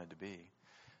guy I wanted to be.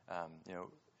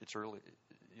 It's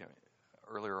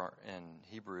earlier in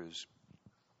Hebrews,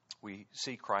 we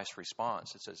see Christ's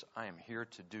response. It says, "I am here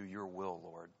to do your will,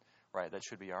 Lord." Right? That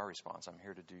should be our response. I'm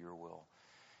here to do your will.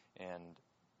 And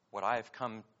what I have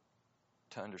come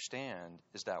to understand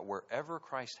is that wherever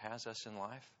Christ has us in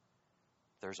life,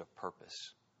 there's a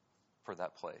purpose for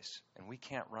that place. And we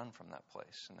can't run from that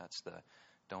place. And that's the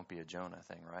don't be a Jonah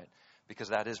thing, right? Because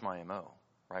that is my MO,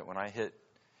 right? When I hit,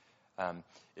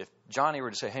 if Johnny were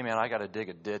to say, "Hey, man, I got to dig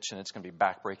a ditch and it's going to be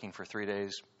backbreaking for 3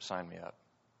 days," sign me up,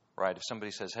 right? If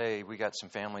somebody says, "Hey, we got some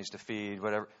families to feed,"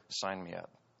 whatever, sign me up,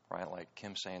 right? Like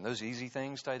Kim saying, those easy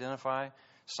things to identify,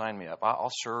 sign me up. I'll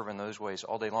serve in those ways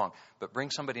all day long. But bring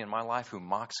somebody in my life who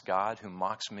mocks God, who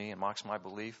mocks me and mocks my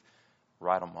belief,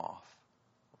 write them off.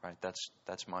 Right,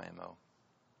 that's my MO.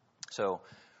 So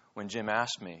when Jim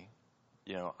asked me,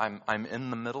 I'm in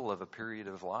the middle of a period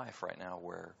of life right now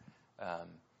where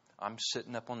I'm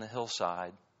sitting up on the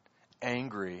hillside,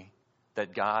 angry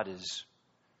that God is,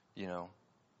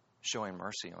 showing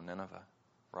mercy on Nineveh.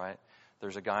 Right?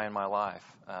 There's a guy in my life.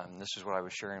 This is what I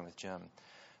was sharing with Jim.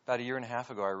 About a year and a half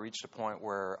ago, I reached a point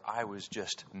where I was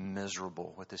just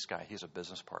miserable with this guy. He's a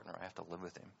business partner. I have to live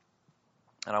with him,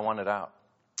 and I wanted out.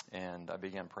 And I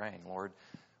began praying, "Lord,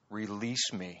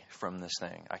 release me from this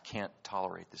thing. I can't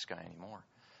tolerate this guy anymore."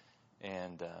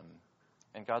 And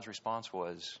God's response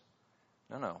was,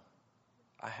 No,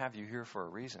 I have you here for a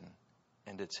reason,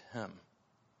 and it's him,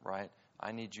 right?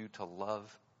 I need you to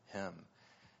love him.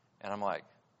 And I'm like,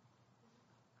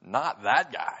 not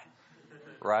that guy,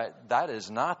 right? That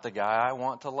is not the guy I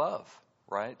want to love,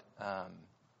 right?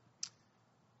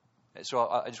 So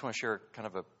I just want to share kind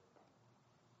of a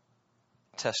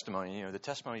testimony. The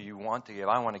testimony you want to give,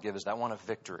 I want to give, is that one of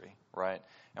victory, right?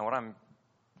 And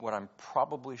what I'm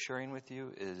probably sharing with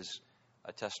you is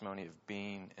a testimony of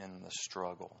being in the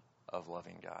struggle of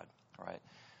loving God, right?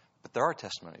 But there are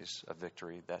testimonies of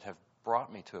victory that have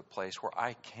brought me to a place where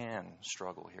I can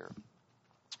struggle here.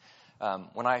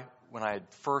 When I had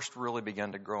first really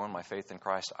begun to grow in my faith in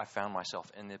Christ, I found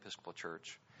myself in the Episcopal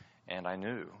Church. And I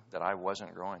knew that I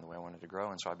wasn't growing the way I wanted to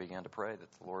grow. And so I began to pray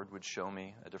that the Lord would show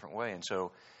me a different way. And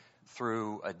so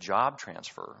through a job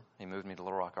transfer, he moved me to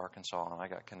Little Rock, Arkansas, and I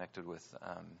got connected with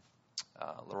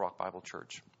Little Rock Bible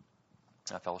Church,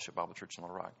 Fellowship Bible Church in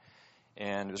Little Rock.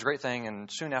 And it was a great thing. And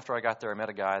soon after I got there, I met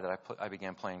a guy that I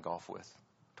began playing golf with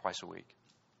twice a week.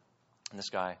 And this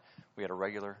guy, we had a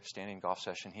regular standing golf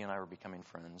session. He and I were becoming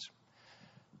friends.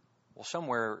 Well,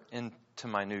 somewhere into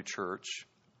my new church,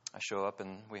 I show up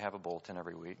and we have a bulletin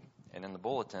every week. And in the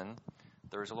bulletin,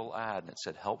 there was a little ad and it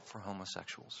said, "Help for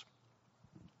homosexuals."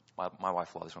 My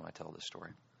wife loves when I tell this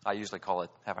story. I usually call it,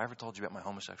 have I ever told you about my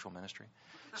homosexual ministry?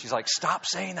 She's like, stop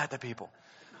saying that to people.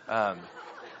 But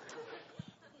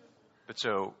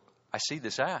so I see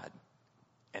this ad,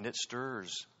 and it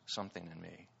stirs something in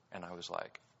me. And I was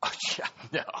like, oh, yeah,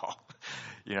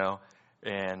 no.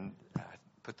 And I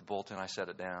put the bulletin, I set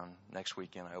it down. Next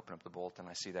weekend, I open up the bulletin,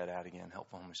 I see that ad again, Help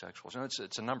for Homosexuals. And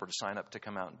it's a number to sign up to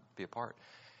come out and be a part.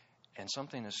 And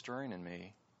something is stirring in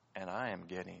me, and I am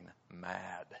getting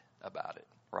mad about it,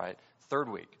 right? Third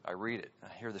week, I read it,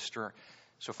 and I hear the stirring.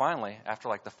 So finally, after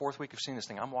like the fourth week of seeing this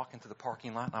thing, I'm walking through the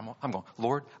parking lot, and I'm going,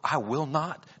 Lord, I will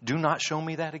not. Do not show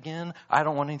me that again. I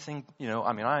don't want anything,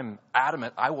 I'm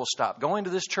adamant. I will stop going to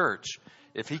this church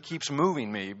if he keeps moving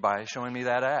me by showing me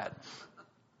that ad.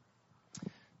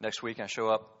 Next week, I show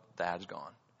up, the ad's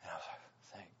gone. And I was like,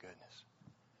 thank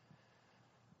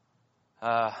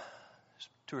goodness.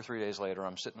 2 or 3 days later,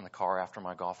 I'm sitting in the car after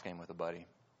my golf game with a buddy.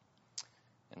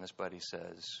 And this buddy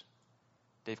says,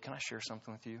 Dave, can I share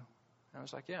something with you? And I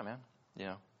was like, yeah, man.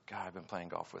 God I've been playing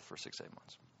golf with for 6-8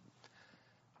 months.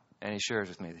 And he shares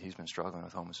with me that he's been struggling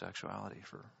with homosexuality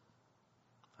for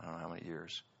I don't know how many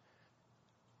years.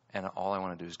 And all I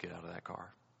want to do is get out of that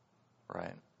car,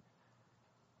 right?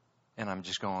 And I'm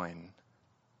just going,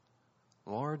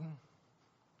 Lord,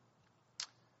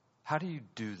 how do you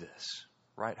do this,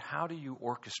 right? How do you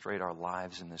orchestrate our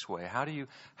lives in this way?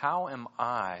 How am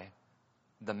I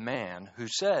the man who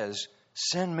says,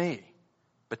 send me?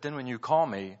 But then when you call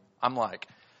me, I'm like,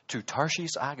 to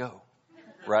Tarshish I go,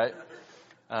 right?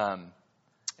 And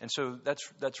so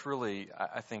that's really,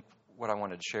 I think, what I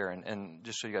wanted to share. And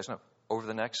just so you guys know, over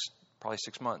the next probably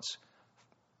 6 months,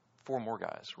 4 more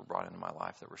guys were brought into my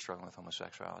life that were struggling with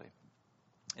homosexuality.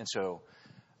 And so,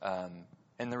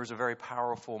 and there was a very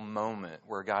powerful moment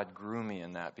where God grew me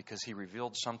in that because he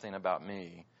revealed something about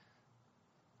me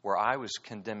where I was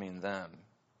condemning them.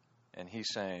 And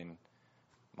he's saying,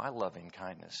 my loving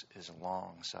kindness is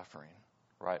long suffering,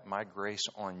 right? My grace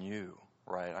on you,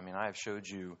 right? I have showed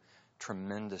you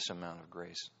tremendous amount of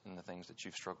grace in the things that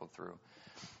you've struggled through.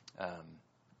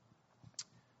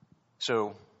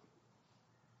 So,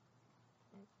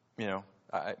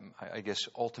 I guess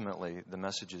ultimately the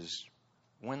message is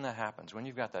when that happens, when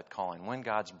you've got that calling, when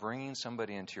God's bringing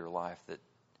somebody into your life that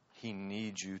he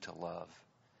needs you to love,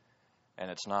 and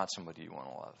it's not somebody you want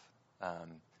to love,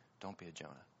 don't be a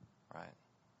Jonah, right?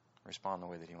 Respond the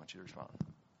way that he wants you to respond.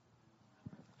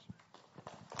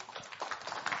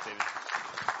 David.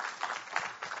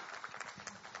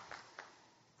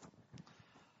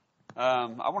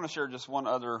 I want to share just one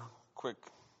other quick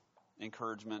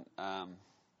encouragement.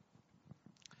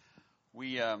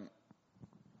 We've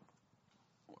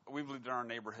lived in our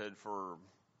neighborhood for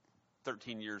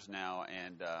 13 years now,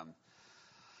 and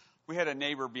we had a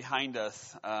neighbor behind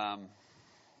us.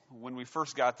 When we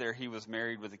first got there, he was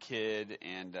married with a kid,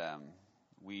 and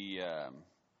we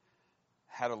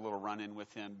had a little run-in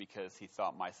with him because he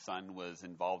thought my son was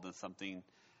involved in something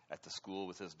at the school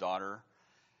with his daughter.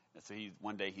 And so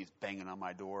one day he's banging on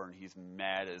my door, and he's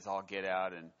mad as all get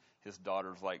out, and his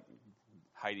daughter's like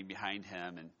hiding behind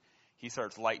him, and he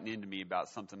starts lighting into me about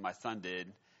something my son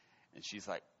did, and she's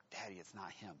like, Daddy, it's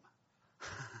not him.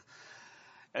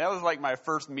 And that was like my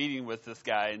first meeting with this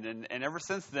guy. And ever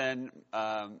since then,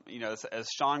 as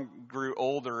Sean grew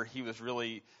older, he was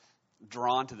really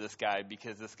drawn to this guy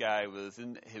because this guy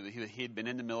he had been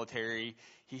in the military.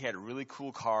 He had really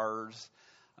cool cars.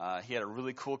 He had a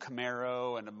really cool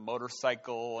Camaro and a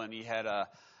motorcycle, and he had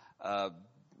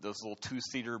those little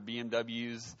 2-seater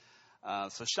BMWs.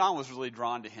 So Sean was really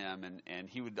drawn to him, and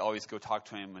he would always go talk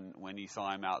to him when he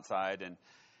saw him outside,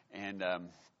 and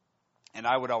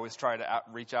I would always try to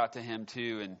reach out to him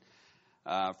too. And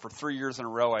for 3 years in a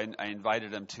row, I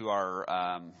invited him to our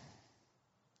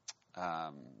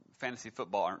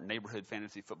our neighborhood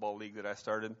fantasy football league that I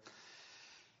started.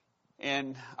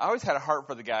 And I always had a heart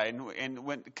for the guy,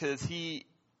 because he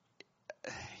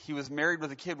was married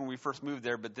with a kid when we first moved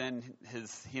there, but then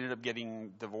he ended up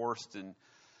getting divorced and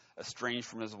estranged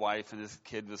from his wife, and his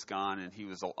kid was gone, and he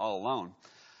was all alone.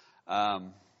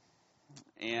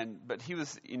 But he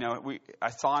was, I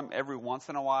saw him every once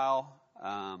in a while,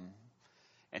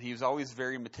 and he was always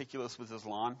very meticulous with his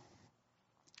lawn.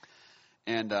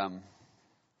 And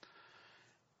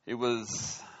it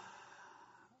was,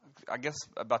 I guess,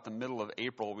 about the middle of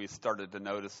April, we started to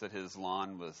notice that his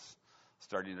lawn was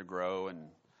starting to grow, and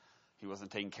he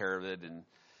wasn't taking care of it. And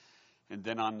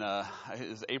then on it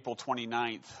was April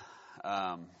 29th,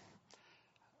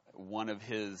 one of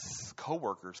his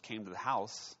coworkers came to the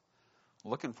house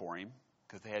looking for him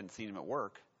because they hadn't seen him at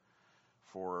work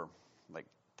for like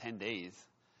 10 days.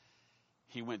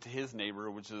 he went to his neighbor,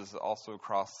 which is also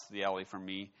across the alley from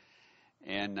me,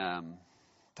 and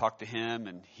talked to him.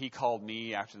 And he called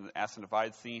me after asking if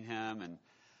I'd seen him,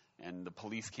 and the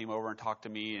police came over and talked to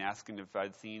me and asking if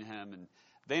I'd seen him. And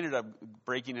they ended up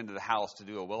breaking into the house to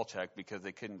do a well check because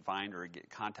they couldn't find or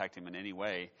contact him in any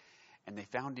way. And they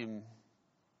found him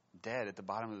dead at the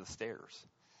bottom of the stairs.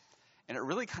 And it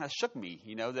really kind of shook me,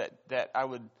 I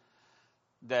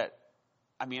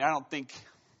don't think,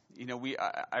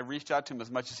 I reached out to him as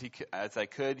much as I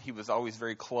could. He was always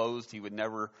very closed. He would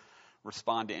never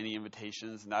respond to any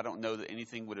invitations. And I don't know that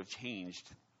anything would have changed.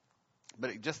 But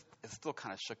it still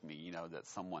kind of shook me, that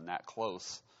someone that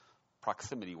close,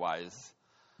 proximity-wise,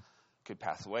 could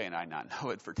pass away and I not know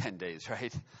it for 10 days,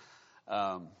 right?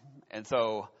 And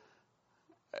so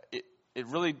it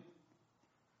really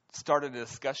started a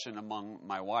discussion among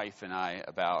my wife and I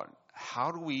about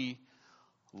how do we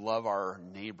love our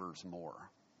neighbors more,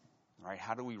 right?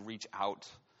 How do we reach out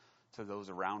to those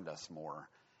around us more?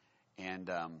 And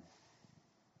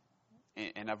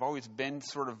I've always been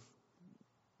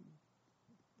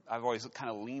I've always kind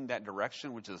of leaned that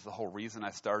direction, which is the whole reason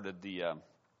I started the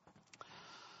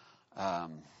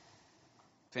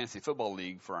fantasy football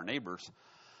league for our neighbors,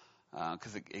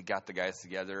 because it got the guys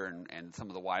together and some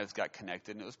of the wives got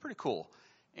connected, and it was pretty cool.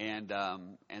 And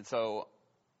so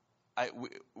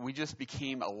we just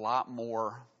became a lot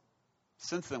more.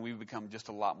 Since then, we've become just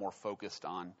a lot more focused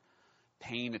on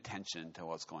paying attention to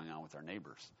what's going on with our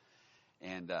neighbors,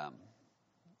 and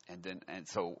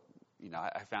so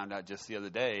I found out just the other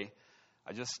day.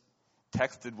 I just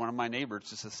texted one of my neighbors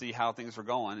just to see how things were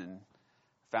going, and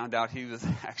found out he was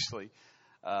actually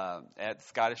at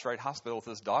Scottish Rite Hospital with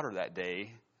his daughter that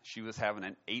day. She was having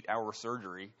an 8-hour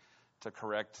surgery to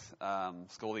correct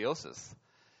scoliosis,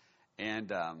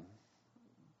 and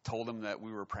told him that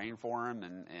we were praying for him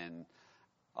and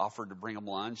offered to bring him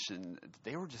lunch. And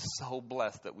they were just so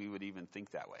blessed that we would even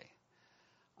think that way.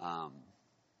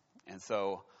 And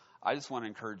so I just want to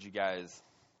encourage you guys.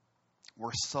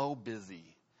 We're so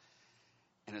busy,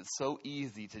 and it's so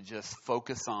easy to just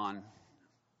focus on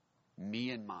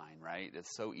me and mine, right?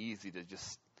 It's so easy to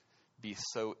just be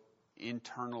so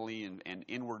internally and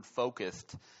inward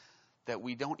focused that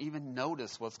we don't even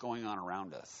notice what's going on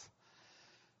around us.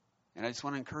 And I just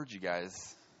want to encourage you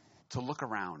guys to look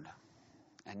around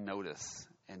and notice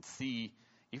and see,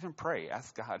 even pray,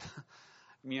 ask God.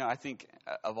 I think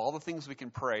of all the things we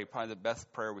can pray, probably the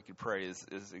best prayer we could pray is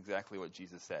exactly what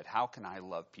Jesus said. How can I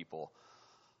love people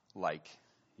like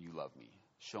you love me?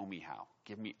 Show me how.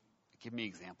 Give me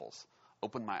examples.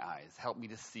 Open my eyes. Help me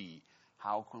to see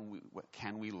how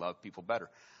can we love people better.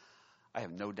 I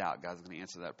have no doubt God's going to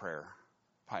answer that prayer,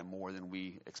 probably more than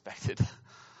we expected.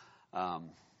 But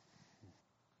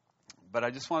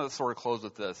I just want to sort of close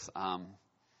with this.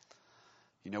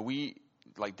 We,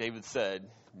 like David said,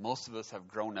 most of us have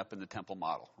grown up in the temple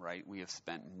model, right? We have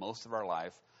spent most of our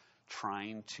life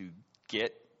trying to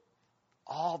get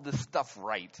all this stuff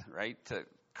right? To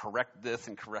correct this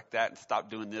and correct that and stop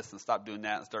doing this and stop doing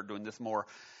that and start doing this more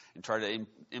and try to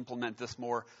implement this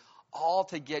more, all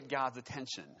to get God's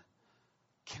attention.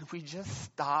 Can we just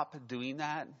stop doing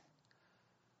that?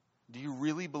 Do you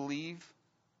really believe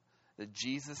that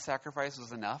Jesus' sacrifice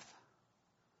was enough?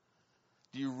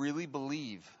 Do you really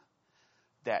believe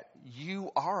that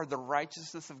you are the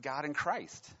righteousness of God in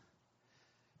Christ?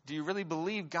 Do you really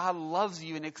believe God loves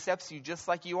you and accepts you just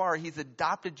like you are? He's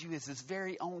adopted you as his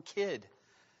very own kid.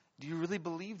 Do you really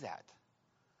believe that?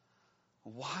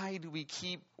 Why do we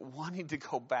keep wanting to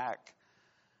go back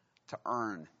to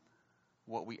earn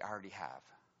what we already have?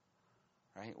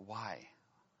 Right? Why?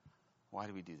 Why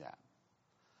do we do that?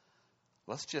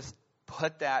 Let's just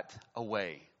put that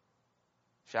away.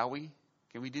 Shall we?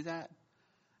 Can we do that?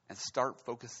 And start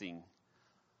focusing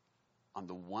on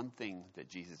the one thing that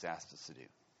Jesus asked us to do.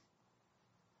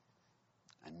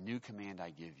 A new command I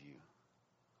give you.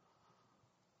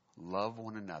 Love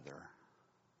one another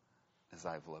as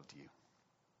I've loved you.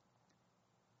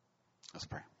 Let's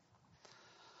pray.